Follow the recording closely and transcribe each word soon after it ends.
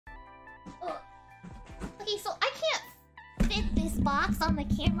Okay, so I can't fit this box on the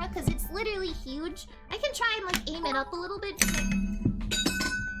camera because it's literally huge. I can try and like aim it up a little bit.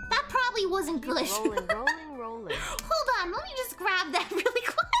 That probably wasn't good. Rolling, rolling, rolling. Hold on, let me just grab that really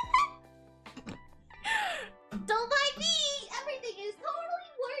quick. Don't mind me. Everything is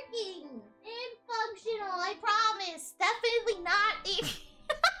totally working and functional. I promise. Definitely not.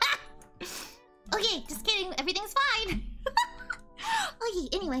 Okay, just kidding. Everything's fine. Okay,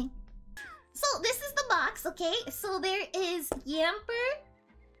 anyway. So this is the box, okay? So there is Yamper,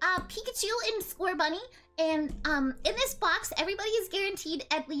 Pikachu, and Score Bunny. And in this box, everybody is guaranteed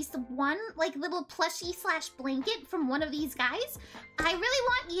at least one like little plushie / blanket from one of these guys. I really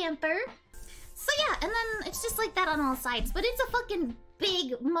want Yamper. So yeah, and then it's just like that on all sides. But it's a fucking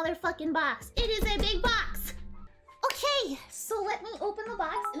big motherfucking box. It is a big box. Okay, so let me open the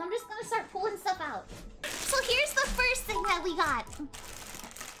box and I'm just gonna start pulling stuff out. So here's the first thing that we got.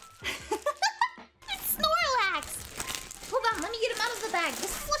 It's Snorlax! Hold on, let me get him out of the bag.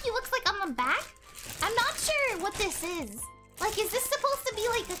 This is what he looks like on the back. I'm not sure what this is. Like, is this supposed to be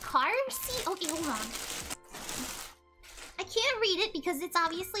like a car seat? Okay, hold on. I can't read it because it's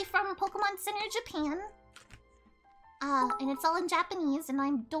obviously from Pokemon Center Japan. And it's all in Japanese, and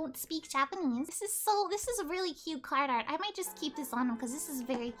I don't speak Japanese. This is a really cute card art. I might just keep this on him because this is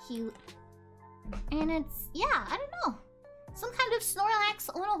very cute. And it's, yeah, I don't know. Some kind of Snorlax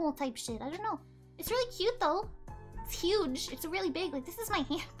Onohole type shit. I don't know. It's really cute though. It's huge. It's really big. Like, this is my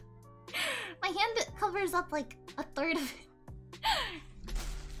hand. My hand covers up like a third of it.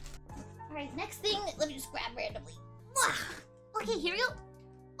 Alright, next thing. Let me just grab randomly. Okay, here we go.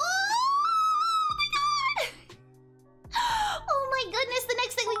 Oh my goodness, the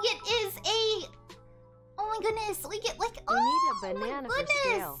next thing we get is a... Oh my goodness, we get like... You need a banana for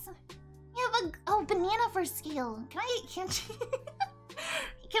scale. You have a banana for scale. Can I... Can't you...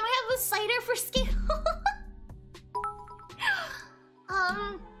 Can I have a cider for scale?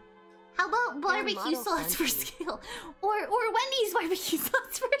 How about barbecue sauce for scale? Or Wendy's barbecue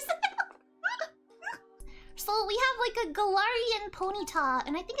sauce for scale? So we have like a Galarian Ponyta,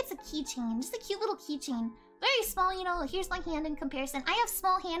 and I think it's a keychain. Just a cute little keychain. Very small, you know. Here's my hand in comparison. I have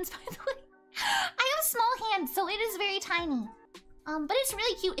small hands, by the way. I have small hands, so it is very tiny. But it's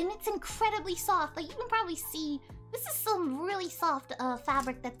really cute, and it's incredibly soft. Like, you can probably see, this is some really soft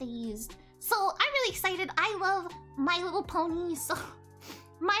fabric that they used. So, I'm really excited. I love My Little Pony, so...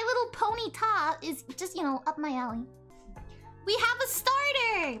 My Little Ponyta is just, you know, up my alley. We have a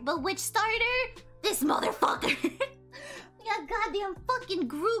starter! But which starter? This motherfucker! We got goddamn fucking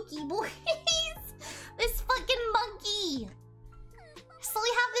Grookey, boys! This fucking monkey! So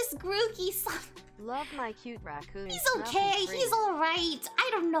we have this Grookey son. Love my cute raccoon. He's okay, he's alright. I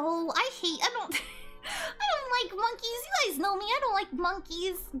don't know. I don't like monkeys. You guys know me, I don't like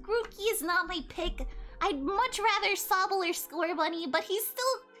monkeys. Grookey is not my pick. I'd much rather Sobble or Score Bunny, but he's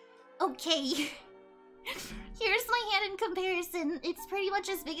still okay. Here's my hand in comparison. It's pretty much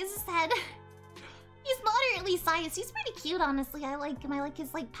as big as his head. He's moderately sized. He's pretty cute, honestly. I like him. I like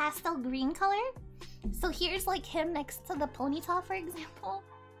his like pastel green color. So here's like him next to the Ponyta, for example.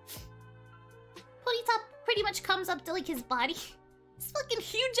 Ponyta pretty much comes up to like his body. This fucking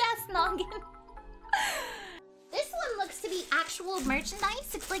huge ass noggin. This one looks to be actual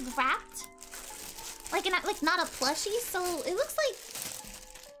merchandise. It's like wrapped. Like not a plushie, so it looks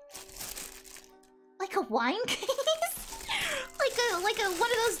like a wine case. like a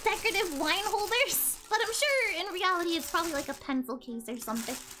one of those decorative wine holders. But I'm sure in reality it's probably like a pencil case or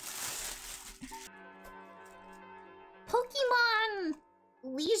something. Pokemon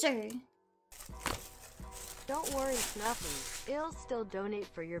Leisure. Don't worry, Snuffy. It'll still donate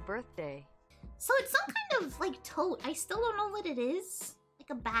for your birthday. So it's some kind of like tote. I still don't know what it is. Like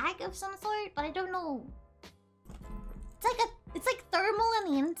a bag of some sort, but I don't know. It's like thermal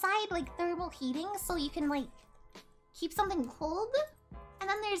on the inside, like thermal heating, so you can like keep something cold. And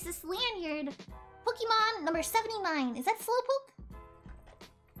then there's this lanyard. Pokemon number 79. Is that Slowpoke?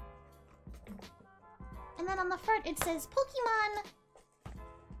 And then on the front it says Pokemon.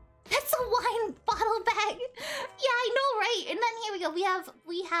 That's a wine bottle bag. Yeah, I know, right? And then here we go.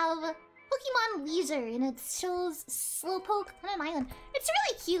 We have Pokemon Leisure, and it shows Slowpoke on an island. It's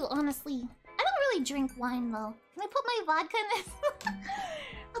really cute, honestly. I don't really drink wine though. Can I put my vodka in this?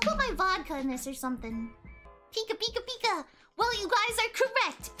 I'll put my vodka in this or something. PikaPika. Well, you guys are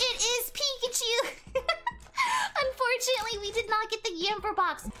correct. It is Pikachu. Unfortunately, we did not get the Yamper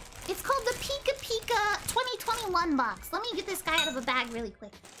box. It's called the PikaPika 2021 box. Let me get this guy out of a bag really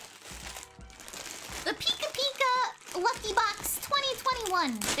quick. The PikaPika Lucky Box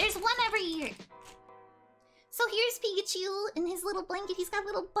 2021. There's one every year. So here's Pikachu in his little blanket. He's got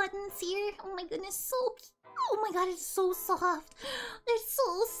little buttons here. Oh my goodness, so cute. Oh my god, it's so soft. It's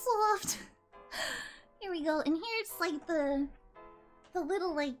so soft. Here we go. And here it's like the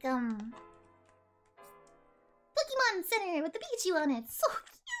little like Pokemon Center with the Pikachu on it. So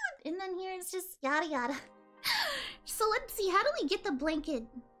cute. And then here it's just yada yada. So let's see, how do we get the blanket?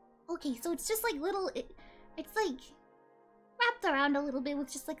 Okay, so it's just like little it's like wrapped around a little bit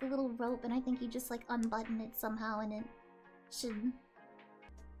with just like a little rope, and I think you just like unbutton it somehow and it should...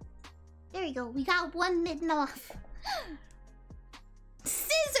 There you go, we got one mitten off.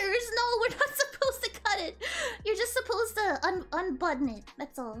 Scissors! No, we're not supposed to cut it. You're just supposed to unbutton it,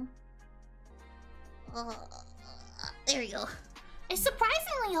 that's all. There you go. It's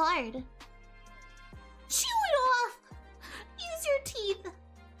surprisingly hard. Chew it off! Use your teeth.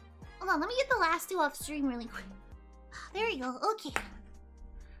 Hold on, let me get the last two off stream really quick. There you go, okay.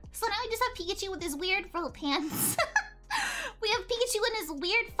 So now we just have Pikachu with his weird rope hands. We have Pikachu in his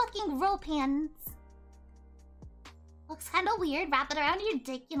weird fucking rope hands. Looks kind of weird. Wrap it around your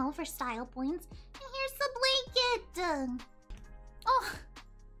dick, you know, for style points. And here's the blanket. Oh,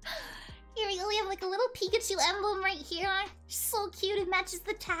 here we go. We have like a little Pikachu emblem right here. So cute. It matches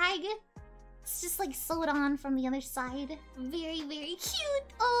the tag. It's just like sewed on from the other side. Very, very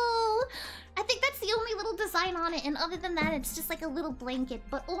cute. Oh, I think that's the only little design on it. And other than that, it's just like a little blanket.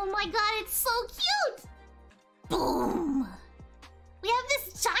 But oh my god, it's so cute. Boom. We have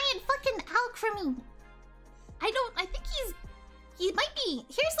this giant fucking Alchemy. I think he might be.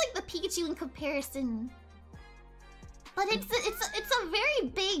 Here's like the Pikachu in comparison. But it's a very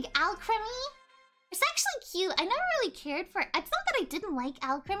big Alchemy. It's actually cute. I never really cared for it. It's not that I didn't like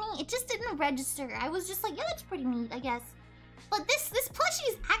Alchemy. It just didn't register. I was just like, yeah, that's pretty neat, I guess. But this plushie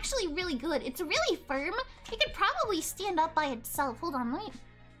is actually really good. It's really firm. It could probably stand up by itself. Hold on, wait.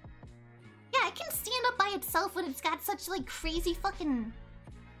 Yeah, it can stand up by itself when it's got such like crazy fucking...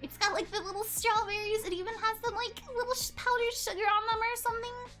 It's got like the little strawberries. It even has the like little powdered sugar on them or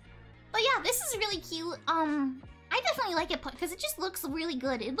something. But yeah, this is really cute. I definitely like it because it just looks really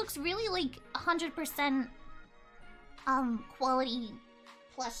good. It looks really like 100% quality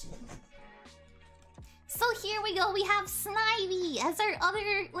plushie. So here we go. We have Snuffy as our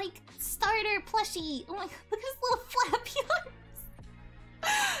other like starter plushie. Oh my god, look at his little flappy arms.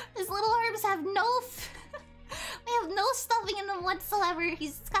 His little arms have they have no stuffing in them whatsoever.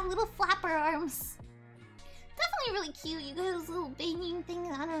 He's got little flapper arms. Definitely really cute. You got his little banging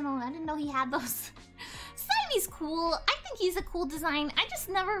thing. I don't know. I didn't know he had those. Snuffy's cool. I think he's a cool design. I just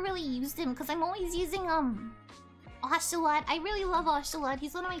never really used him because I'm always using Oshawott. I really love Oshawott.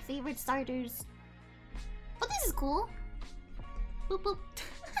 He's one of my favorite starters. But this is cool. Boop boop.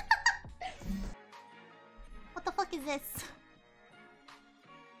 What the fuck is this?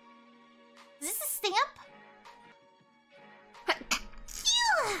 Is this a stamp?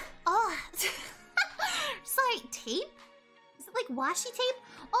 Oh, sorry, tape? Is it like washi tape?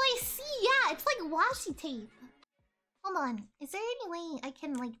 Oh, I see, yeah, it's like washi tape. Hold on, is there any way I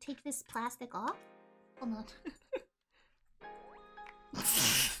can like take this plastic off? Hold on.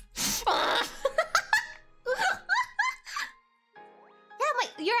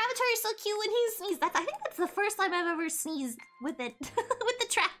 Yeah, your avatar is so cute when he sneezes. I think that's the first time I've ever sneezed with it, with the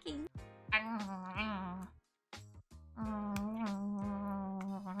tracking.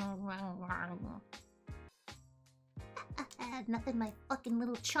 Nothing my fucking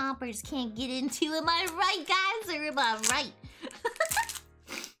little chompers can't get into. Am I right, guys? Or am I right?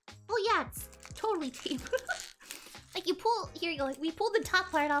 Oh yeah, it's totally tape. Like you pull, here you go. We pull the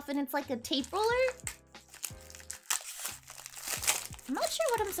top part off and it's like a tape roller. I'm not sure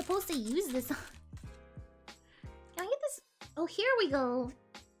what I'm supposed to use this on. Can I get this? Oh, here we go.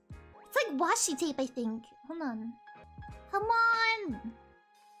 It's like washi tape, I think. Hold on. Come on!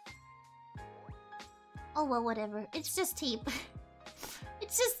 Oh well, whatever. It's just tape.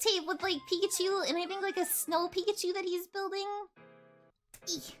 It's just tape with like Pikachu and I think like a snow Pikachu that he's building.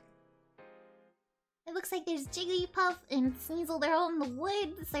 Eek. It looks like there's Jigglypuff and Sneasel. They're all in the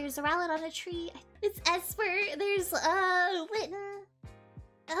woods. There's a Rowlet on a tree. It's Esper. There's Litten.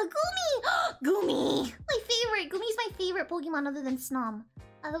 Goomy! Goomy! My favorite! Goomy's my favorite Pokemon other than Snom.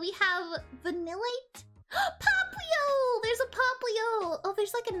 We have Vanillite. Poplio! There's a Poplio! Oh,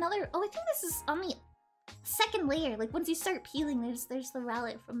 there's like another... Oh, I think this is on the second layer. Like, once you start peeling, there's the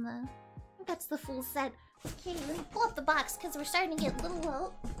Rowlet from the... I think that's the full set. Okay, let me pull up the box, because we're starting to get a little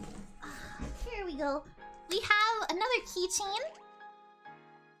low. Here we go. We have another keychain.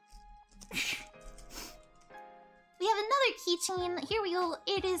 We have another keychain. Here we go.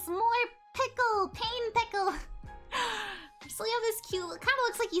 It is more Pickle. Pain Pickle. So we have this cute... It kind of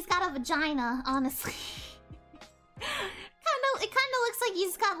looks like he's got a vagina, honestly. like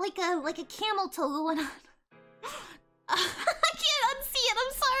he's got like a camel toe going on. I can't unsee it.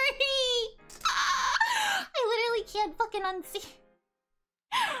 I'm sorry. I literally can't fucking unsee.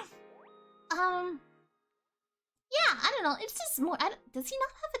 Yeah, I don't know. It's just more. Does he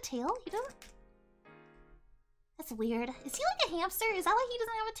not have a tail? He doesn't. That's weird. Is he like a hamster? Is that why he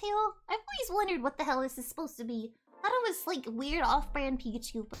doesn't have a tail? I've always wondered what the hell this is supposed to be. I thought it was like weird off-brand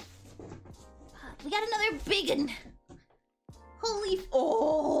Pikachu. But... we got another big one. Holy...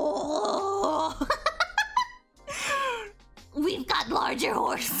 oh! We've got larger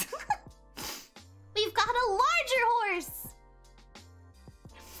horse. We've got a larger horse.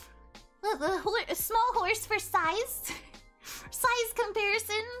 A small horse for size. Size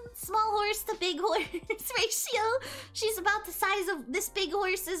comparison. Small horse to big horse ratio. She's about the size of this big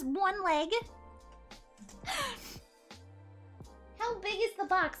horse's one leg. How big is the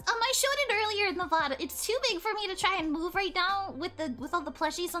box? I showed it earlier in the VOD. It's too big for me to try and move right now with all the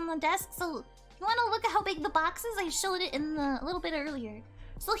plushies on the desk. So if you want to look at how big the box is, I showed it in a little bit earlier.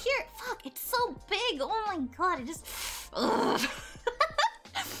 So here, fuck, it's so big. Oh my god, it just... ugh.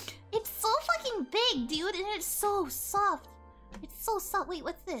 It's so fucking big, dude, and it's so soft. It's so soft. Wait,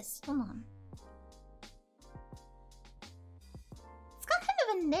 what's this? Hold on. It's got kind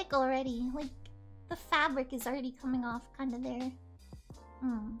of a nick already. Like, the fabric is already coming off kind of there.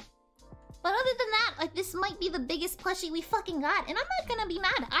 But other than that, like, this might be the biggest plushie we fucking got. And I'm not gonna be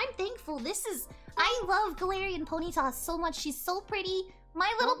mad. I'm thankful. This is... I love Galarian Ponyta so much. She's so pretty.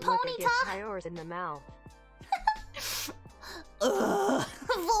 My little Ponyta. Yours in the mouth. Ugh,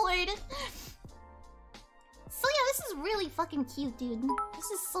 Lord. So yeah, this is really fucking cute, dude.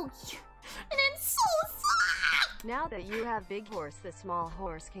 This is so cute. And it's so soft! Now that you have big horse, the small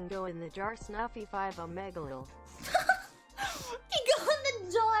horse can go in the jar. Snuffy 5 Omegalil. Can go in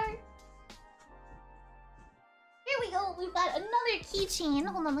the jar. Here we go. We've got another keychain.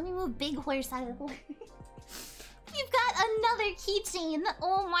 Hold on, let me move big horse out of the way. We've got another keychain.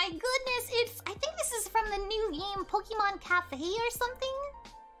 Oh my goodness, I think this is from the new game Pokemon Cafe or something.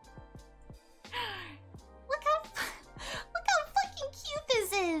 Look how fucking cute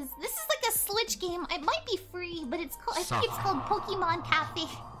this is. This is like a Switch game. It might be free, but it's called, I think it's called Pokemon Cafe.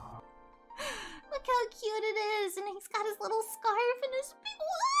 Look how cute it is, and he's got his little scarf and his big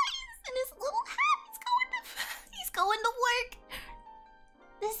eyes and his little hat. He's going to work.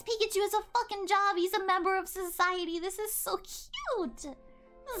 This Pikachu has a fucking job. He's a member of society. This is so cute.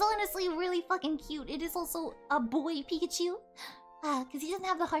 This is honestly really fucking cute. It is also a boy Pikachu. Because he doesn't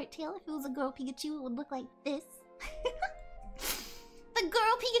have the heart tail. If it was a girl Pikachu, it would look like this. The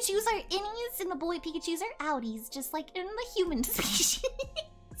girl Pikachus are innies and the boy Pikachus are outies. Just like in the human species.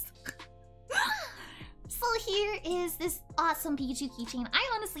 So here is this awesome Pikachu keychain. I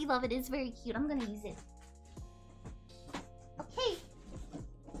honestly love it. It's very cute. I'm gonna use it. Okay.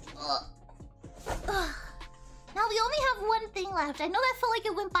 Now we only have one thing left. I know that felt like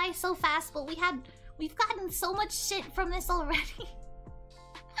it went by so fast, but we've gotten so much shit from this already.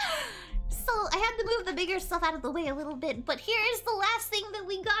 So I had to move the bigger stuff out of the way a little bit. But here is the last thing that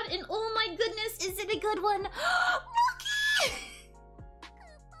we got, and oh my goodness, is it a good one? Rookie!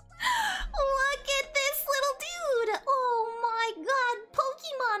 Look at this little dude! Oh my god,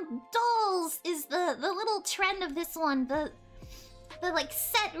 Pokemon dolls is the little trend of this one. The like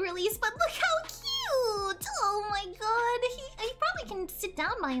set release, but look how cute! Oh my god, he probably can sit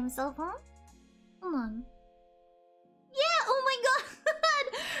down by himself, huh? Hold on. Yeah, oh my god!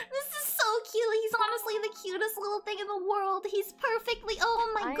 This is so cute. He's honestly the cutest little thing in the world. He's perfectly...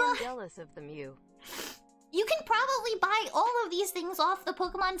 oh my god. I am jealous of the Mew. You can probably buy all of these things off the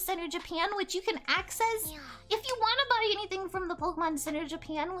Pokemon Center Japan, which you can access. Yeah. If you want to buy anything from the Pokemon Center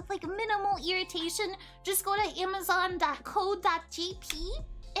Japan with like minimal irritation, just go to amazon.co.jp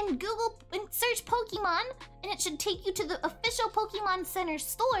and Google and search Pokemon, and it should take you to the official Pokemon Center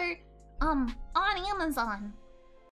store on Amazon.